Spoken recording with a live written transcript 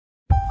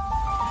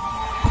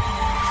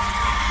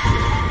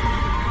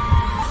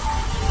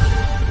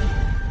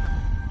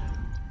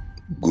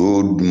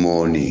Good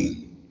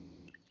morning,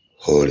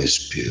 Holy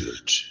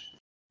Spirit.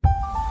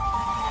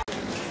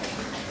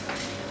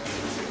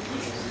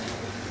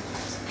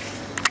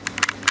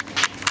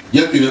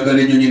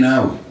 Yakuyagala ennyonyi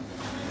naawe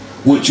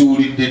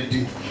wekiwulidde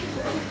ddi?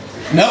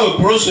 Naawe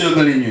Proso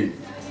oyagala ennyonyi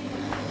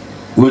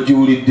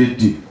wekiwulidde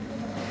ddi?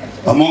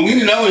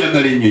 Amongini naawe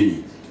oyagala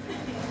ennyonyi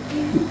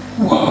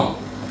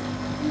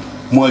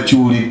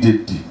mwakiwulidde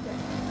ddi?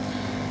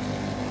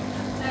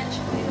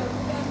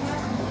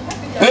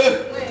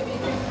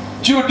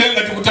 Kirudde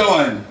nga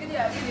tukutawaanya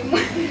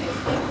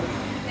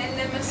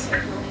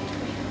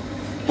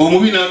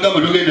omubi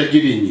n'agamba togenda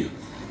girinnya.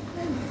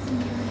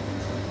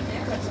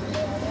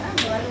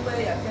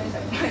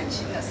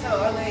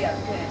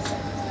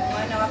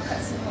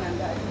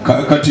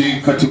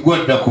 Kati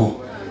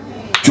gwaddako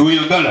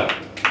kyoyagala.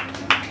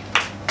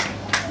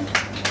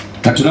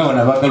 Kati nabo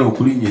nabagala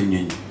okulinnya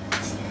ennyonyi.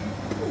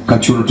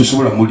 Kati ono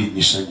tosobola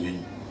mulinnyisa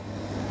nnyonyi,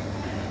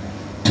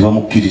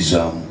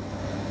 tebamukkirizaamu.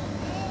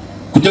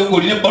 Kujja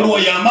ng'olina ebbaluwa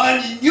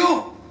y'amaanyi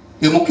nnyo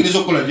emukkiriza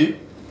okukola gye.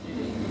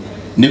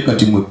 Ne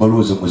kati mwe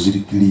ebbaluwa zammwe ziri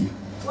kiriya.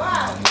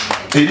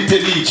 Eri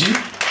teriiki.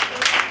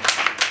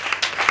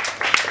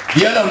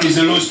 The other one is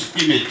a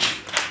lost image.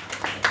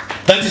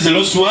 That is a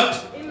lost what?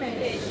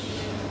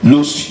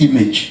 Lost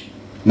image.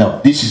 Now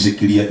this is a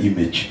clear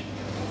image.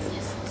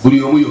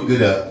 Buli omu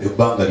yogera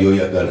ebbanga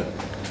ly'oyagala.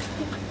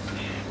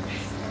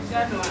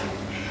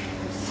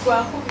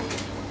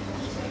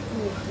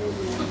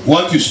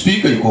 What you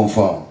speak you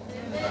confirm.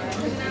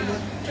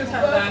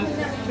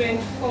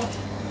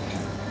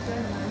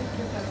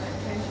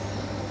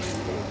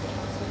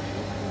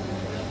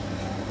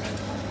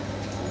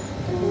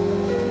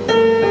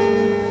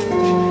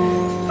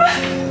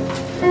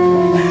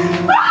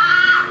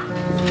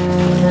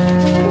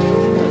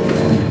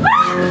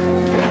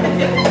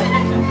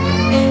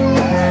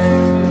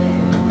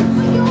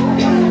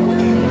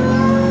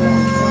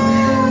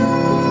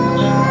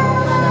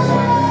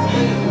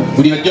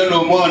 Buli ajja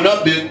n'omwana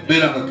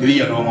beera nga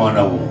kiriya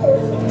n'omwana wo.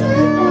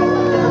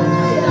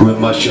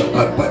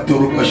 Wemashaka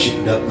paturuka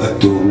shinda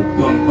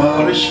katuruka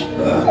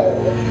mbarashika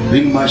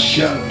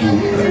rimashantu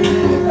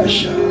katuruka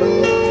sha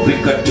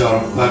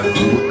rikatar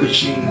paturuka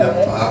shinda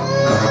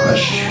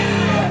pakarakash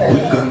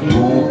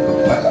rikantuka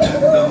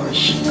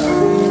patanashika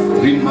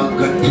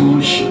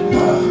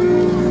rimakatushpa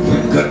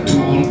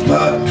rikatur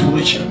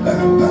patushaka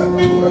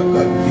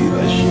paturaka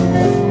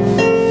birashika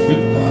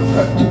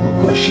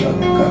rimakatuka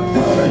shaka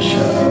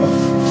parasha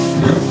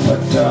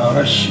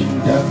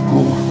patarashinda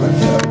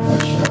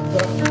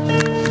kukatarashaka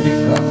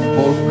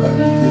Polka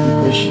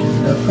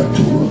Shinda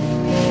Katua,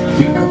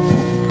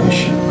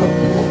 Picapashaka,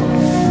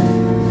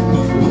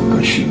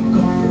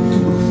 Pakashaka,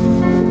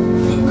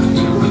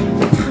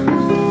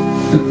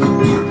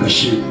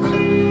 Pakashaka,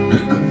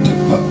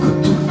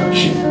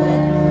 Rekatapakaturkashaka,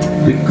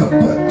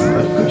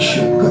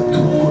 Rekapaturkashaka,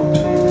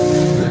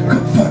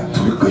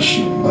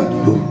 Rekapaturkashima,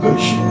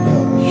 Durkashina,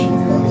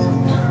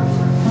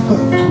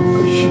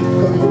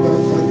 Paturkashaka,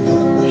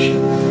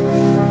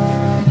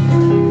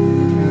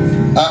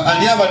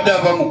 ani abadde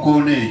ava mu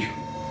koona eyo.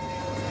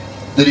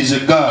 There is a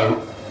girl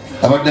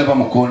abadde ava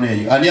mu koona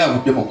eyo. Ani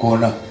avudde mu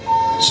koona?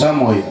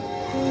 Somewhere.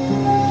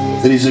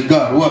 There is a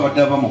girl who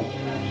abadde ava mu.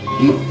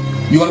 No,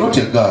 you are not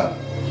a girl.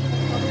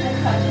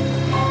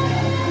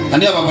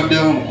 Ani abadde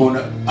ava mu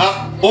koona?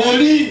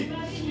 Oli.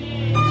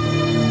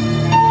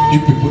 You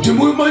people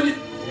temumanyi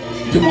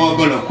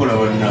temwagala kukola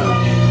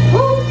bannange.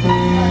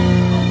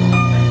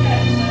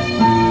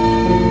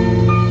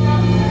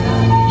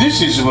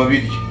 This is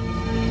babiri.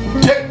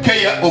 Take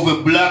care of a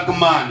black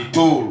man,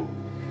 tall.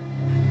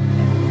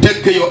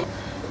 Take care of.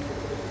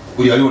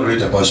 We are going to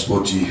write a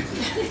passport here.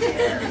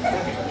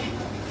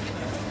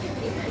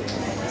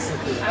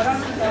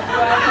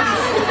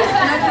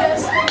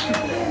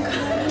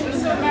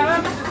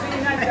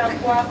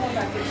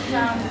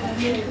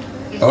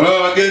 Obalaba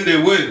bagende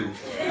ebweru.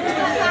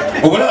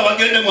 Obalaba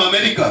bagende mu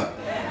America.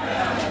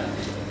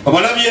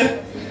 Obalabye?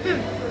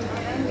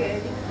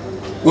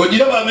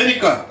 Ogiraba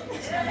America.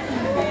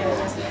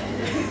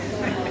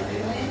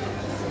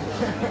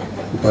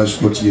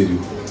 Passport here.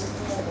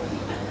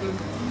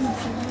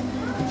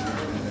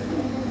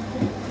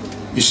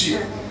 You see,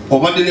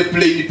 over the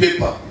plain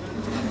paper.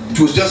 It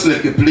was just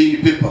like a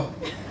plain paper.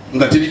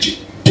 Nga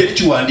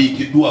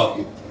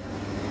terikiwandiikiddwako.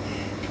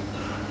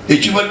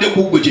 Ekibadde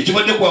ku gwe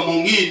ekibadde kwa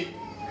Mongini.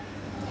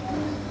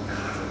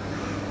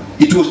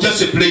 It was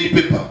just a plain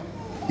paper.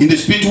 In the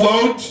spirit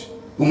world,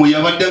 omu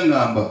yabadde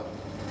ngamba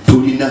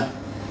tolina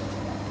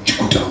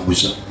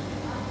kikutambuza.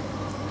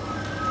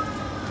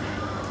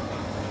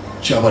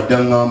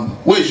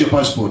 Where is your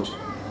passport?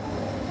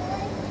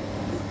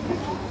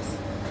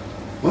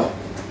 What?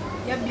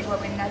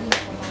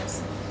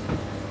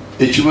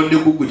 Ekibadde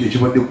ku gwe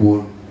ekibadde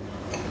kuwona.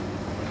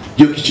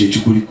 Yo kichi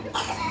ekikuliko.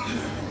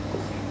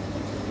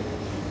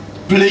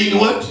 Plain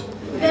what?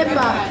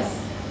 Papers.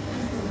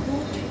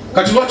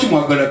 Kati lwaki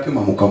mwagala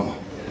kema Mukama?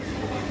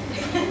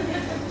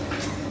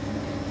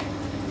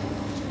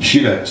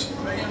 Shirat,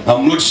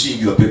 I'm not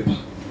seeing your paper.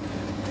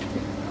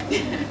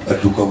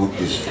 Atuka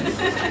buddhist.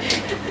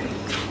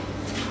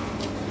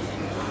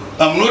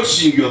 I'm not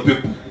seeing your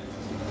paper.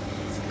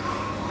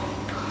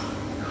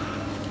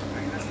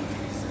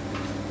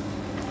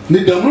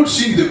 I'm not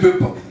seeing the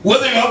paper.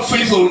 Whether you have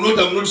faith or not,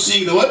 I'm not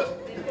seeing the what?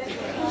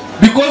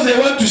 Because I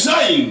want to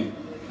sign.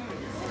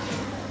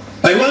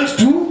 I want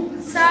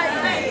to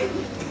sign.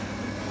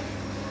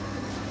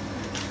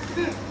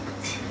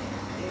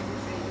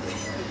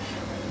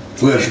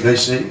 Where should I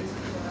say?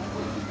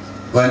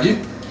 Banji?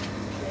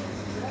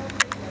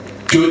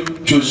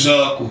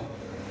 Chozako.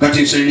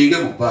 Kati nsaininge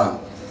mupanga.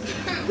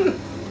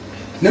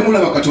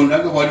 Nemulaba Katonda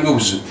nga bwaliwo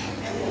obuzibu.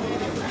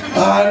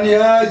 Ani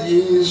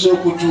ayinza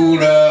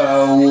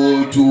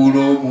okutuulawo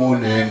tulo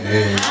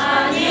munene.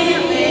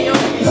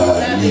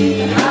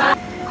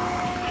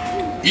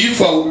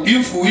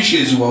 If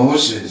wishes were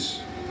horses,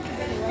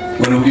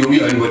 when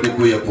we are at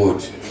the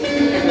airport.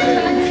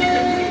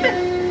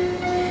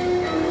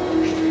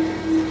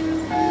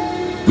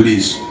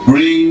 Please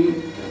bring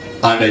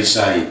and I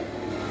sign.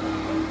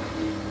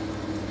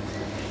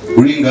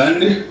 Bring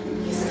and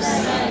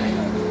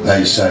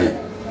I sign.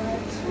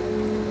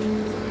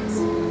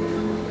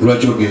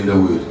 What you get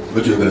away?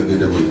 What you gonna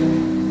get away?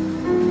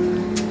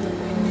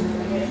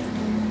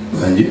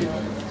 Andy?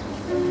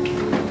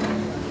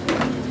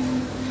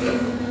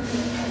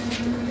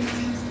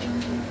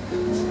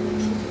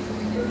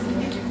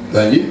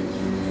 Andy?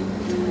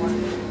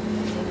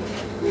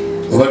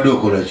 What do you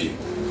call it?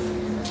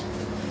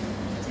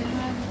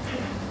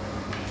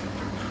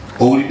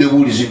 Only the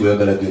wood is going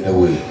to get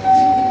away.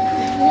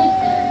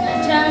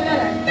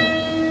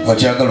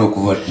 What's your look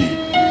over there?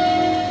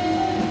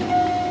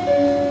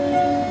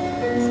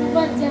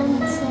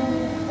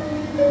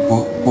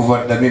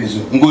 Over the minister.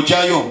 Go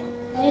Chayo.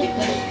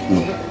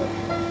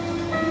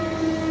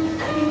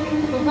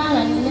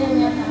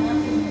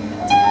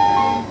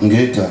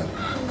 Ngeta.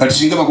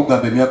 Katisinga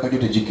bakugamba emyaka gyo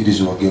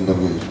tegikiriza wagenda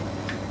bweru.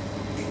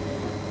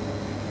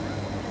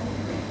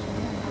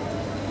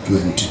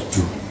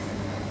 22.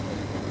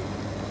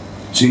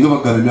 Singa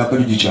bagamba emyaka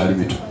gyo gikyali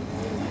mito.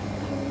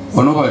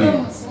 Ono bali.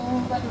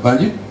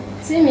 Banji?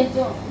 Si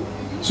mito.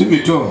 Si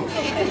mito.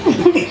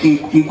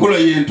 Nkula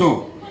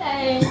yento.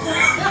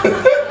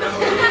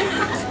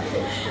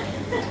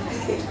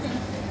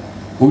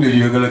 Ule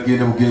yagala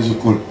kenda bugenzo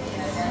kola.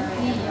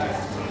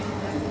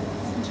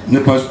 Ne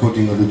passport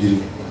nga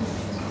dojiri.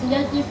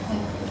 Njajifu.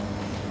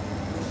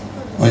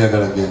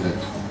 Oyagala kenda.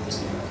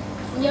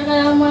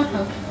 Njagala mwaka.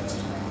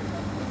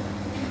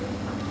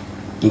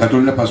 Nga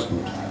tolina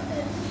passport.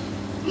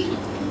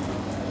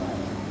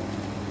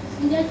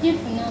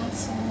 Njajifu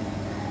namsi.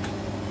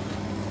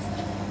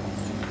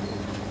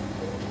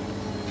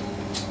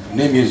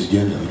 N'emyezi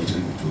gyenda bagitali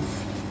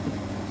mutuufu.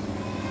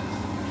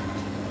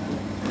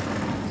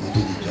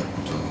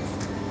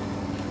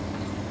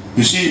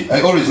 You see,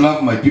 I always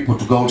love my people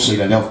to go outside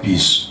and have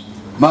peace.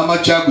 Mama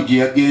Chagu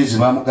Jiagezi,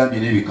 Mama Gambi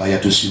Nevika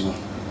Yatosiva.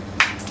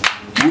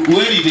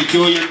 Where is the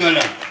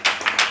Choyagala?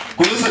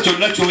 Kosa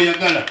Chonacho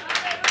Yagala.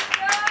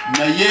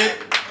 Naye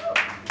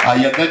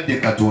Ayagade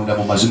Katunda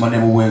Mazimane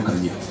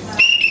Muwenkanya.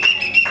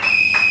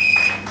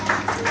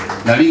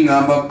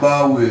 Nalinga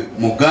Babawe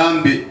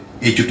Mugambi,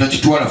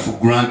 ekyo for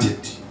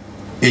granted.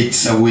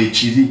 Ekisawe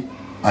ekiri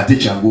ate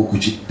kyangu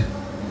okukitta.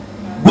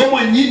 Gwe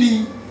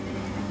mwennyini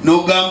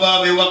n'ogamba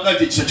abe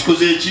wakati ekisa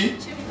kikoze eki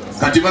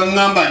kati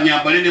baŋŋamba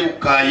nyambale ne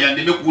bukaaya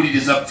ndeme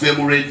kuwuliriza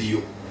Pfem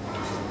radio.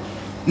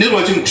 Ne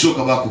lwaki mu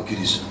kusooka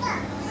baakukkiriza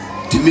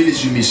ti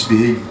ministry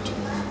misbehaved.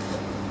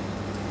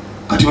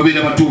 Kati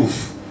babeera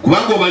batuufu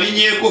kubanga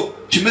obalinyeeko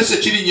kimese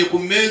kirinnye ku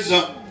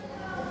mmeeza.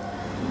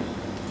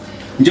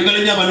 Njagala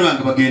nnyo abaana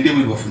bange bagende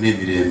bwe bafune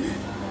emirembe.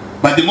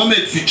 But the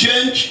moment you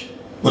change,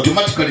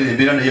 automatically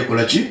embeera naye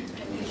ekola ki?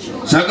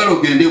 Saagala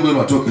ogende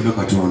bweru ate okeme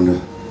Katonda.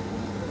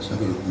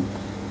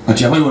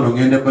 Kati abali wano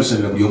ngenda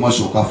basabira buli omu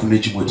asooka afune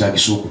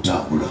ekimwetaagisa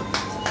okutambula.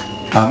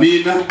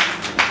 Amiina.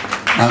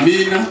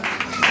 Amiina.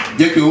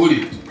 Jackie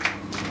owulidde.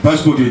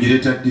 Passport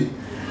ogireeta ddi?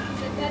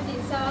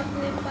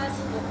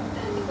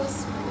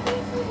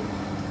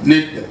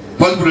 Nedda.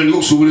 Passport andika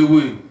okusobola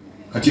ebweru.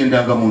 Kati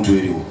endangamuntu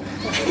eriwo.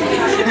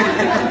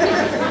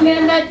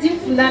 Ngenda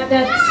gifuna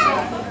dati.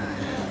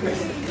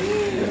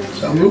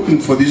 So I'm looking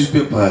for these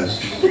papers.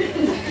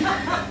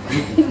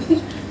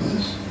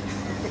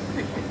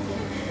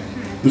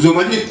 It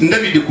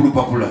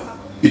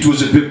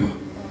was a paper.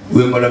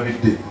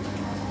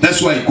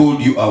 That's why I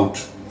called you out.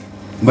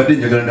 But then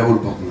you're going to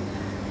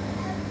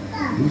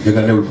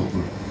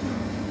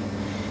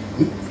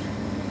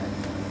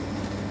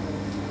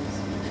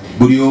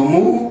buli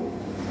omu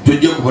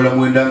tujja kubala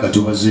mwenda nga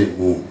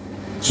tubazeemu.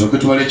 So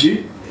tubale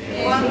ki?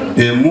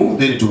 Emu,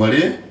 then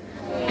tubale.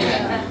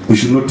 We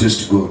should not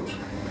test God.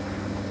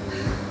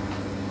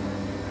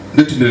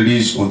 Let him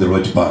release on the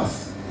right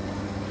path.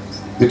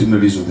 Let him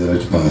release on the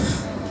right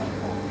path.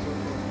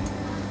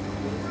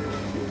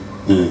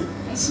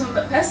 So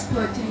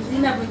passport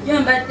ndina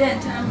bujjamba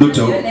denta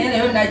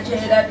nene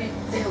najera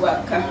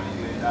bidewaka.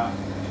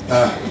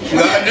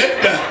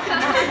 Nedda.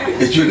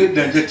 Ekyo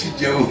nedda nja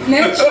kijjawo.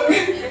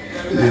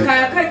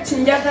 Kakati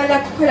njagala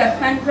kukola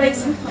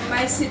fundraising for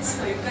my seats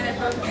for Uganda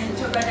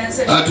Government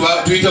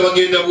Organization. Tuyita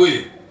bagenda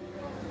bwe.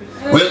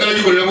 oyagala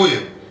gikolera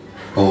bweru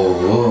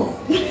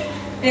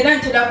era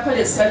ntera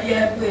kukolesa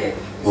byabweru.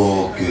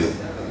 Okay.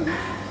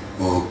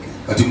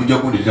 Kati mujja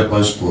kundetera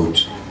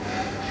passport.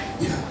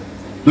 Yeah.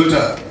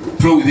 Doctor,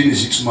 pro within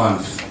 6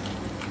 months.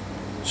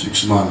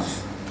 6 months.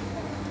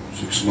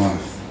 6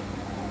 months.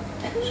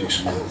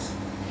 6 months.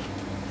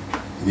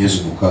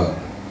 Yes, Muka.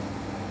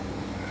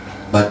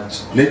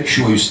 But make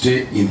sure you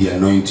stay in the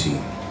anointing.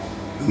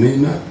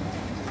 Amen.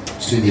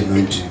 Stay in the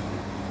anointing.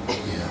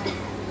 Yeah.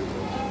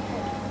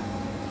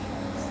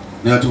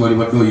 Now to worry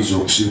about is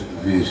oxy.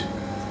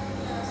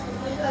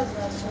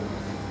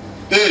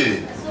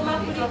 Hey.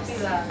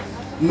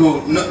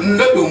 No,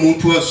 not the moon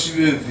to us.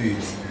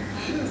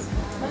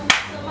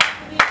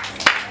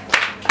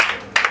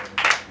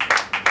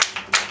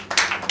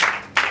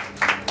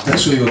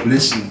 That's where your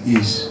blessing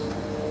is.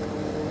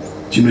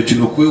 The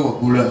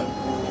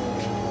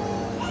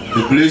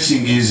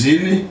blessing is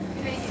in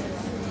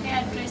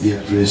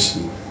your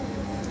dressing.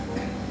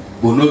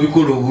 Bono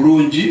bikolo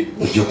bulungi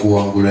ojja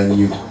kuwangula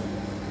nnyo.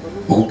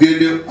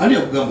 Okugende ani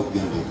akugamba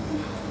okugenda.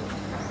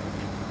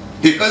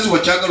 Ekazi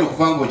wakyagala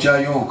okuvanga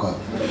okyayonka.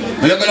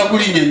 Oyagala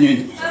kulinnya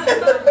nnyonyi.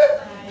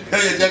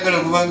 Yakyagala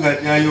okuvanga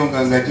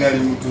akyayonka nga akyali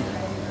muto.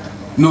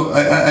 No,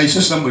 I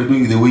saw somebody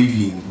doing the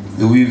weaving.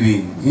 The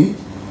weaving.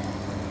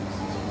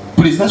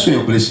 Please, that's where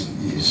your blessing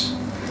is.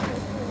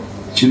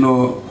 You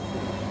know,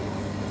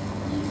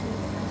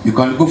 you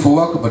can go for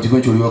work, but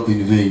eventually work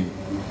in vain.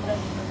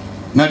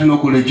 Nothing no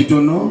college, you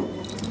don't know.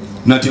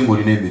 Nothing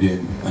will name it,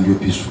 and you're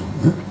peaceful.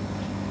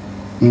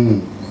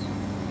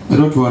 I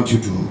don't want you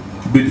to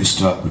be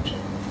disturbed.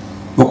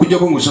 Okuja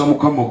ko musamu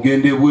kama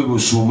ogende bwebo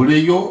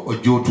subuleyo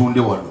ojo tunde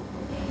wano.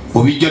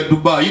 Obijja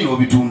Dubai no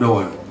bitunda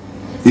wano.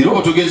 Ero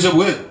batogeze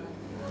bwe.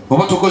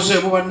 Obatokoze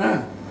mu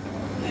banana.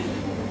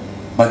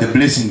 But the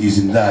blessing is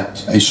in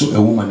that. I saw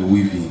a woman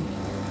weaving.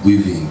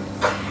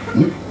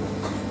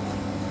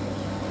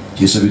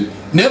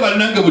 Never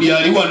nange buli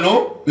ali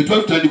wano betwa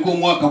tutandika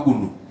omwaka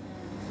guno.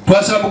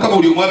 Twasaba mukama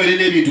buli omwabere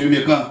n'ebintu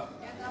bimeka.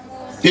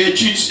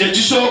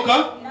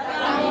 Ekisooka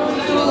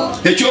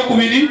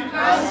ekyokubiri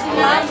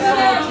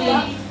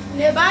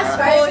ne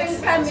passport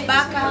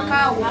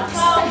bakakawo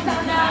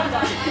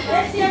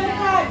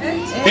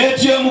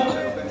ATM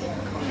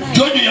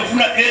Jojo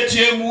yafuna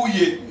ATM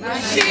ye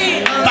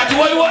kati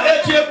waliwo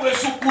ATM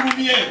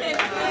esukkulumye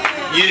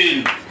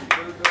ye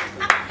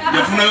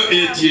yafuna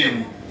ATM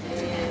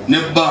ne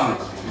bank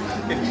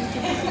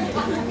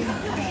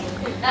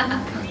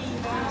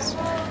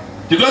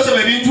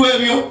titwasaba ebintu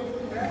ebyo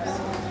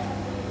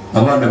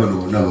abaana bano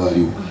bonna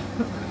baaliwo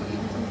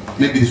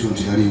negiriso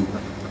nti yaliwo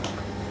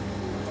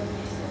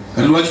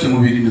kati lwaki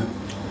temubirina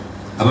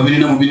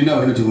ababirina mubirina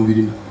abalina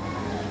temubirina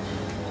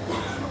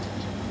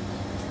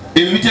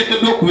ebyo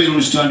biteekeddwa okubeera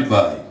on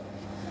standby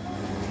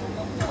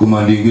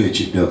tukumandinga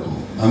ekiddako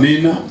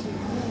amina.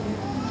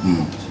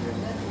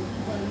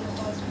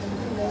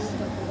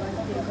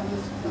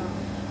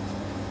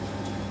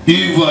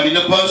 Eve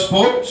alina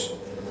passport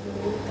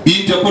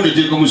intako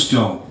neteeka mu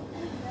stamp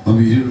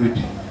abiri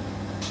ready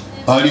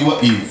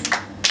aliwa Eve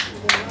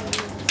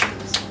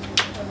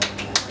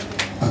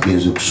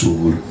agenze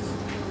kusuubula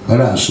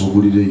kale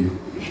asuubulireyo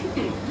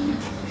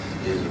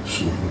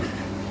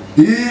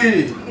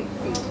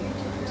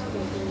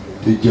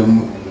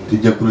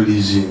tujja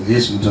kureleasinga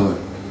yes mutawali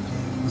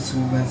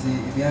musuubaze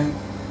ebya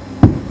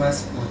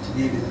passport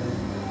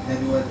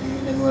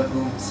nabiwadde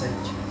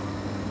omusajja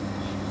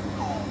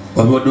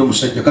wabiwadde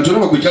omusajja kati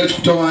olaba gwe kyali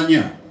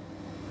kikutawanya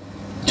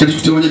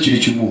kiri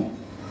kimu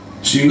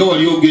singa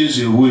wali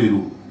ogenze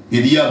ebweru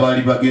eriyo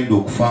abaali bagenda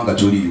okufa nga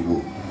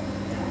toliiwo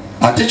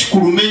ate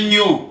kikuluma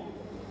ennyo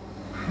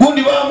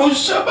gundi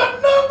bamussa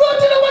bannanga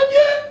atera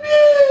bagende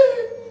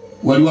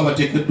waliwo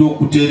abateekeddwa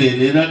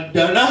okutereerera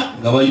ddala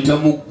nga bayita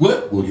mu ggwe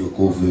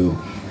olyoka oveewo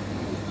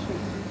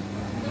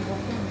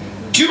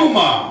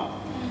kiruma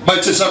but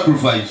it's a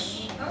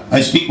sacrifice.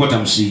 I speak what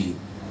I'm seeing.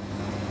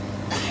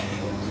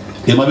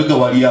 Emabega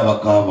waliyo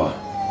abakaaba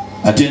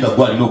ate nga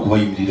gwe alina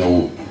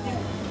okubayimirirawo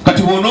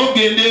kati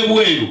bw'onoogenda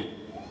ebweru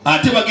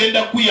ate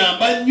bagenda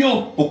kuyamba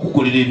nnyo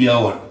okukolera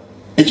ebyawano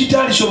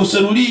ekitaalisa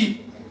obuseruli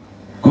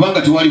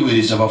kubanga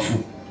tewaliweereza bafu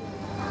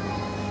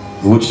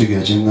oba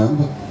okitegeera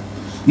kyeŋŋamba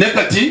ne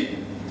kati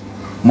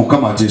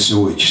mukama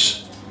ateesewo ekisa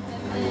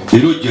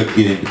era ojja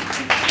kgenda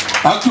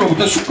actually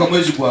obutasukka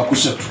mwezi gwa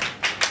kusatu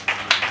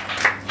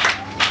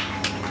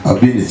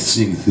abine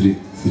sing 3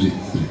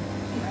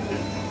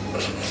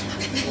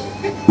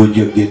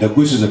 ojja kgenda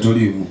gwesiza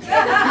toliimu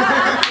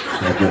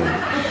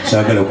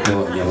saagala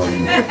kutawanya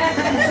bamu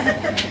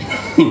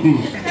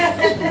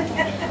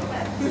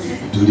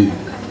toliimu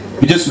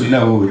ujasi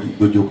olinaabo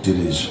ojja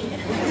okutereeza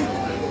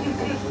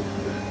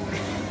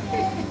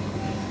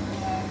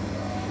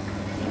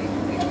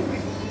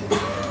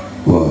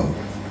wow.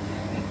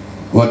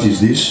 What is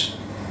this?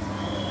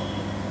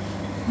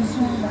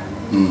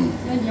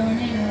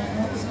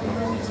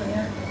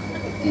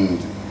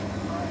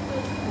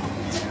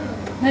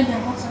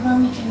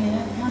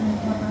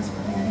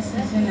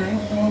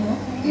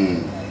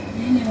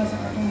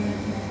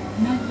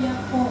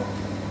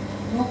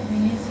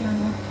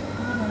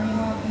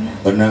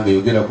 banange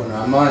yogerako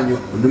n'amaanyi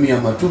ondumya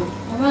amatu.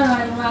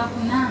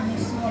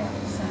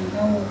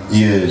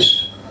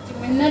 Yes.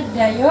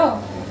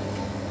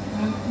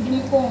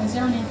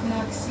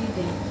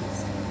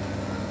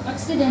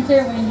 Accident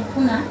when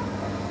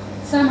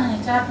samanya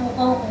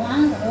kyatuukawo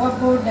kubanga owa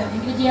boda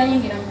engeri gye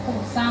yayingira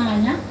mukubu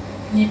samanya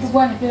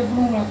netugwa ne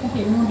twevulungula kumpi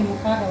emirundi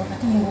mukaaga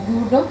wakati mu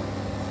luguudo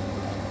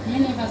naye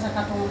nebaza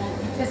Katonda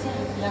nti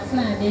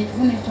yafuna yadde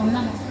ekivune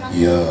kyonna nafuna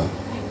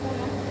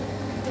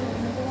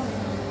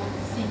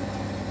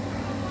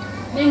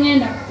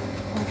nengenda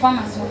ku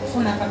pharmacy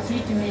okufuna ka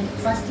treatment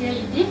first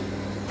aid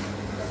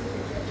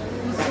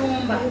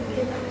Musumba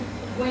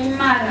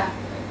bwemala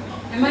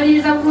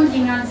emaliriza bulungi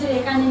nga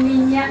nzireka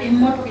neminya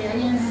emmotoka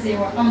yali enzize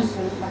ewaka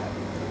Musumba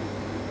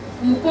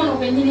umukono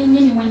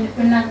gwenyini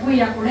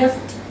wenagwira ku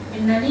left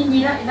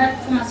enalinyira era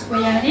pharmacy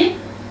kwe yali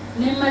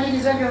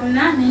nemaliriza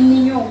byonna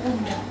neninya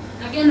okudda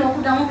nagenda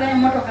okuddamu bula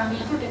emmotoka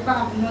ngetudde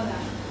paka ku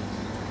Northern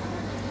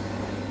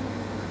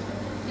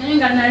naye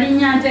nga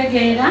nalinya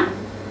ntegeera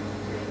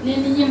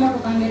neninya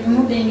emmotoka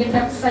ngetunudde engedda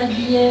ku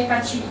saidi ye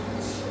Kaki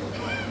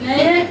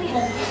naye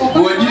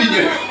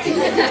wajirinya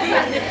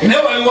ne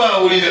waliwo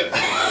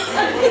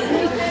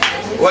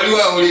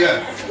awulira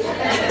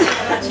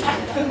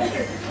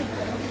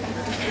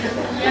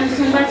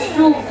Musumba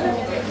kituufu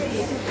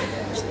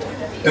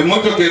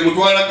emmotoka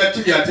emutwala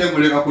Kakiri ate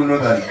emuleka ku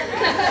Northern.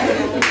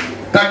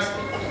 Kati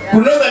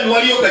ku Northern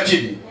waliyo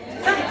Kakiri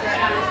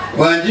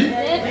wangi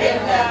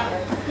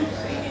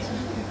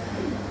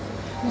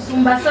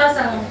Musumba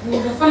sasa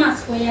luguudo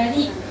pharmacy kwe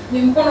yali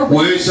mumukono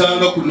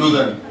weesanga ku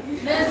Northern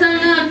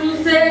nesanga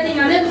atuuse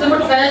nga nebuza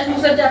emmotoka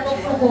yatuuse dde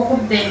atokutuuka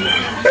okudda eno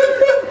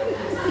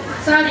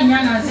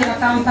saalinya nga nzira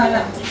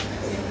Kampala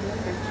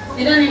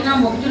era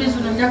nengamba obujulizi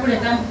buno nja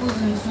kuleeta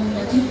mubuuzi Musumba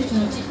kintu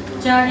kino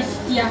kyali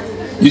kitya.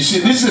 You see,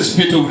 this is a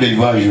spirit of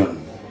diversion.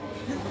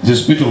 The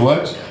spirit of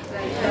what?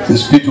 The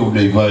spirit of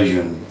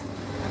diversion.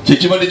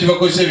 Kyekibadde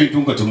kibakozesa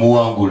ebintu nga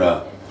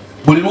temuwangula.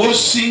 Buli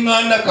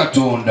lw'osiŋŋaana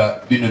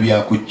Katonda bino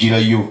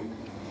byakugirayo.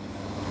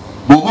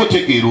 Bw'oba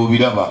otegeera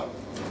obiraba.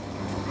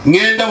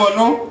 Ngenda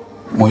wano,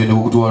 mwoyo ne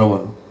gukutwala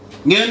wano.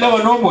 Ngenda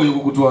wano, mwoyo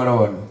gukutwala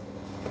wano.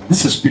 This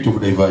is a spirit of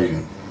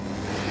diversion.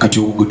 Kati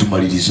ogwo gwe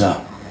tumaliriza.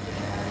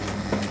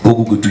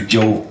 Ogwo gwe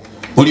tujjawo.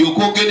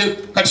 Olyoka ogende,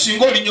 kati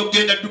singa olinya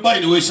okugenda Dubai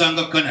ne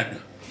weesanga Canada.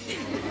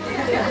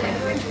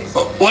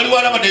 Waliwo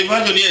alaba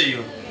diversion eyo?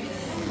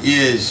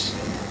 Yes.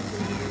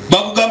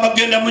 Bakugamba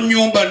genda mu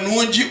nnyumba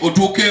nnungi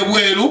otuuka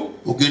ebweru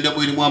ogenda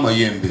mwerimu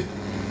amayembe.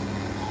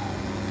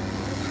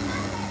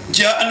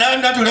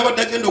 Natulaba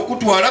tagenda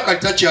okutwala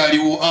kati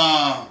takyaliwo.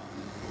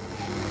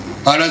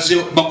 Alaze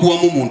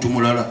bakuwamu muntu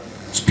mulala.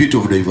 Spirit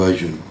of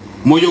diversion.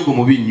 Mwoyo gwo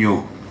mubi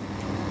nnyo.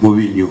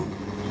 Mubi nnyo.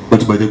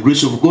 But by the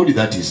grace of God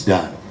that is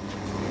done.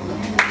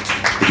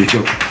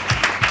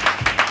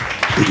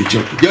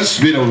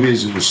 Just beera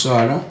bubeezi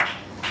musaala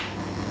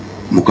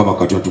Mukama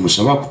Katonda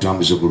tumusaba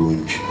akutambuze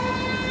bulungi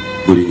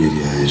mu linnya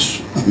erya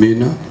Yesu.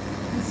 Amina.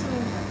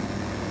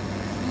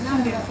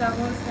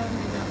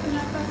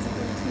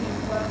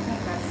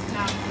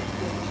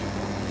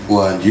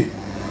 Wangi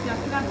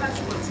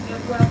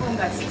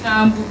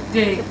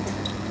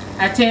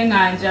ate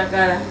nga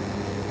njagala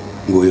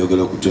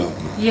ng'oyagala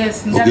kutambula.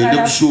 Yes, ogende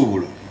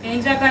kusuubula.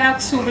 Njagala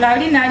kusuubula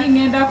ali nali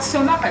ngenda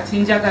kusoma kati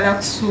njagala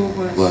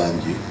kusuubula.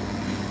 Wangi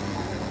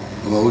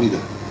abawulira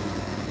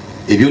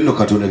ebyo nno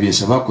Katonda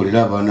byensaba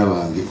akolera abaana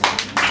bange.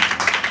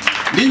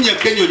 Linnya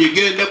Kenyonyi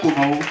genda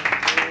komawo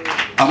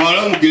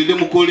amala mugende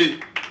mukole.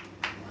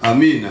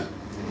 Amina.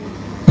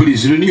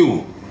 Please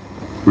renew.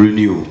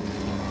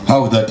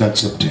 Have that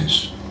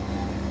acceptance.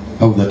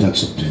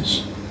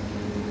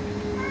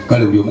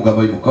 Kale buli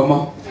omugamba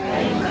Mukama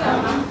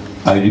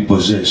I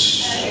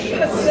repossess.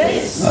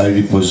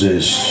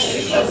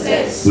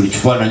 Buli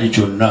kifaananyi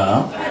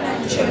kyonna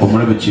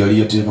omulabe kye yali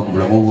yateeka ku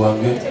bulamu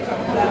bwange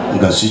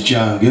nga si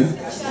kyange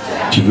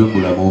kive mu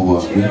bulamu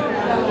bwange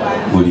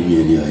mu linnya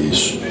erya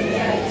Yesu.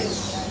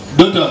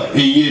 Dota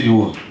eyo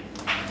eriwo.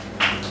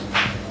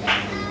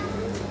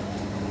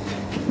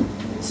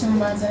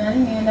 Sumbanza nali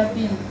ngenda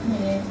bbiri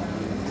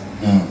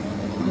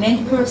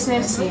nendi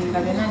processing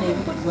nga byonna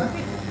nebikugwa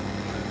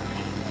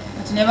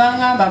kati ne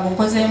bangamba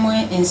bunkozeemu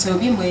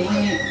ensobi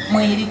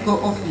mwerigo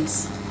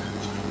office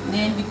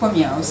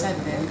nembikomyawo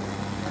sadde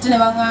ate ne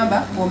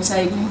bangamba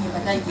bw'omusayi gulimu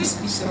hepatitis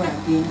B sobola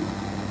genda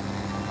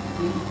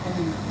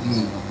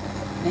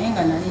naye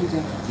nga nali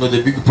njagala. No,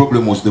 the big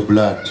problem was the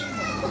blood,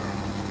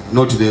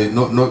 not the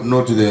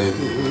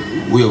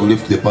we have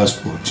left the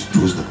passport.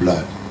 It was the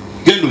blood.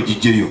 Gendo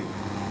jijeyo.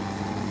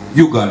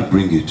 You can't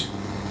bring it.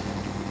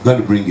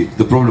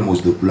 The problem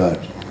was the blood.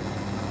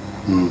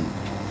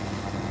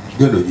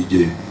 Gendo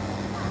jijeyo.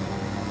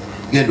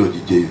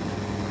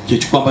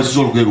 Kyekikwambaziza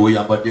olugero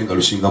lw'oyambadde nga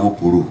lusingamu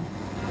bbulu.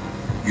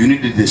 You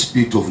needed the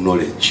spirit of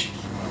knowledge.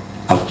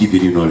 I've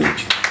given you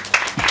knowledge.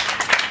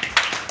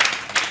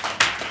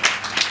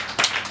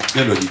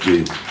 Gendo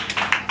jijeyo.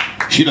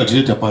 Shira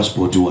tileta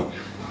passport one.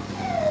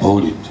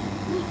 Hold it.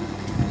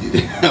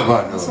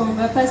 So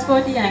my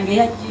passport yange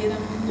yajjira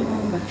mu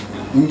nyumba.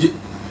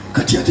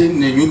 Kati ate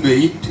n'ennyumba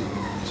eyidde.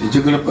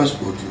 njagala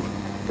passport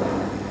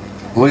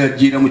oba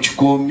yajjira mu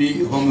kikomi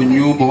oba mu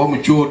nyumba oba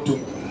mu kyoto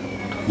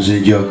nze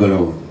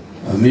njagalawo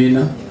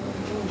amiina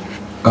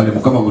kale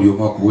mukama buli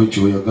omu akuwa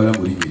ekyoyagala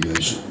mu linnya lya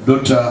Yesu.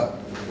 Dr.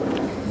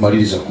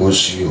 maliriza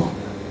koosi yo,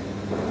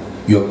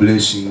 your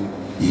blessing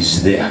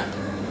is there.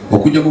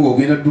 Okujja kuba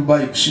ogenda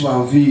Dubai kusiba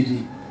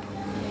nviiri.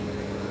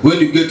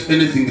 When you get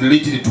anything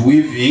related to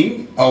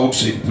weaving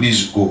outside,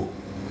 please go.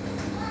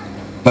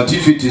 But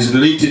if it is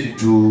related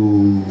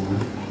to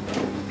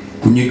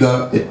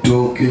kunyiga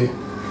ettooke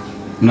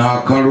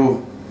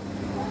n'akalo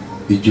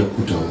ijja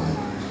kutawaana.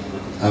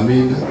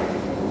 Amen.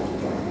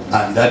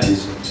 And that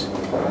is it.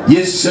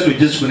 Yes, send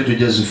just going to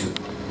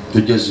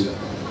Jazira.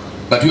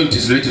 But when it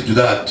is related to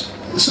that,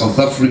 South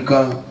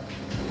Africa,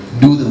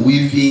 do the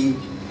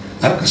weaving.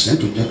 But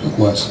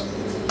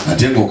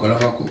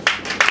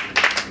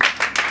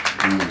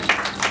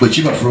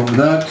from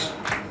that,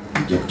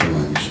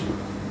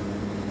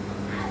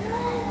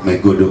 may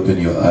God open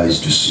your eyes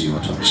to see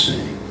what I'm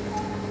saying.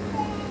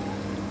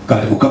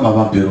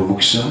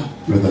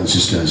 Brothers and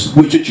sisters,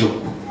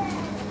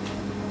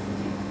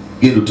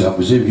 genda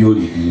otambuze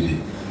ebyolindirire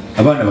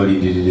abaana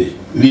balindirire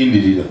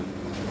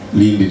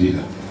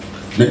lindirira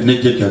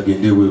nejja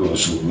kyagende eweeru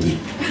asuubule